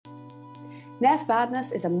Neph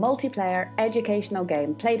Madness is a multiplayer educational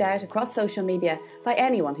game played out across social media by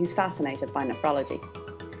anyone who's fascinated by nephrology.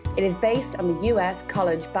 It is based on the US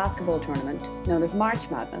college basketball tournament known as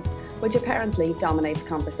March Madness, which apparently dominates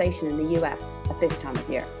conversation in the US at this time of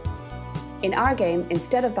year. In our game,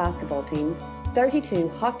 instead of basketball teams, 32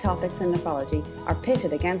 hot topics in nephrology are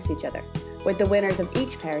pitted against each other, with the winners of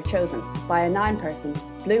each pair chosen by a 9-person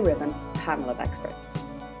blue ribbon panel of experts.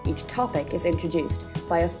 Each topic is introduced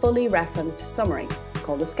by a fully referenced summary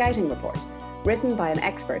called a scouting report, written by an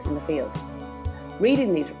expert in the field.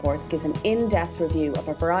 Reading these reports gives an in-depth review of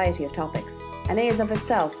a variety of topics and is of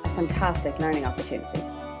itself a fantastic learning opportunity.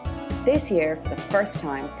 This year, for the first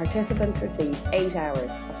time, participants receive 8 hours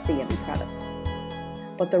of CME credits.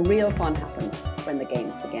 But the real fun happens when the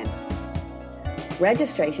games begin.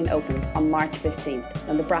 Registration opens on March 15th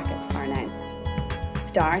when the brackets are announced.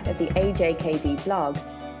 Start at the AJKD blog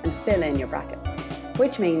and fill in your brackets,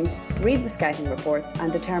 which means read the scouting reports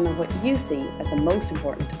and determine what you see as the most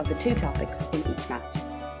important of the 2 topics in each match.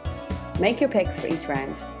 Make your picks for each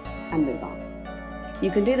round and move on. You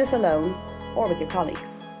can do this alone or with your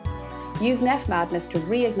colleagues. Use Neph Madness to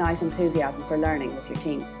reignite enthusiasm for learning with your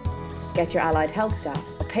team. Get your allied health staff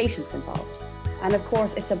or patients involved. And of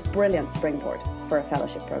course, it's a brilliant springboard for a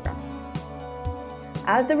fellowship programme.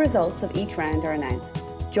 As the results of each round are announced,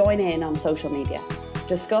 join in on social media.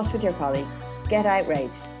 Discuss with your colleagues, get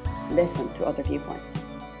outraged, listen to other viewpoints.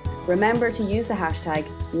 Remember to use the hashtag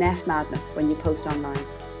NephMadness when you post online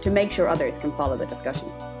to make sure others can follow the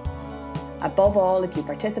discussion. Above all, if you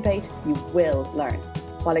participate, you will learn,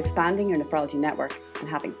 while expanding your nephrology network and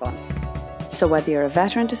having fun. So whether you're a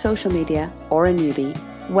veteran to social media or a newbie,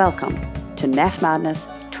 welcome to Neph Madness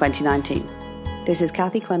 2019. This is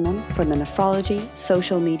Kathy Quinlan from the Nephrology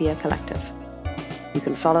Social Media Collective. You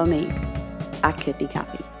can follow me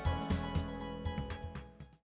 @KidneyCathy.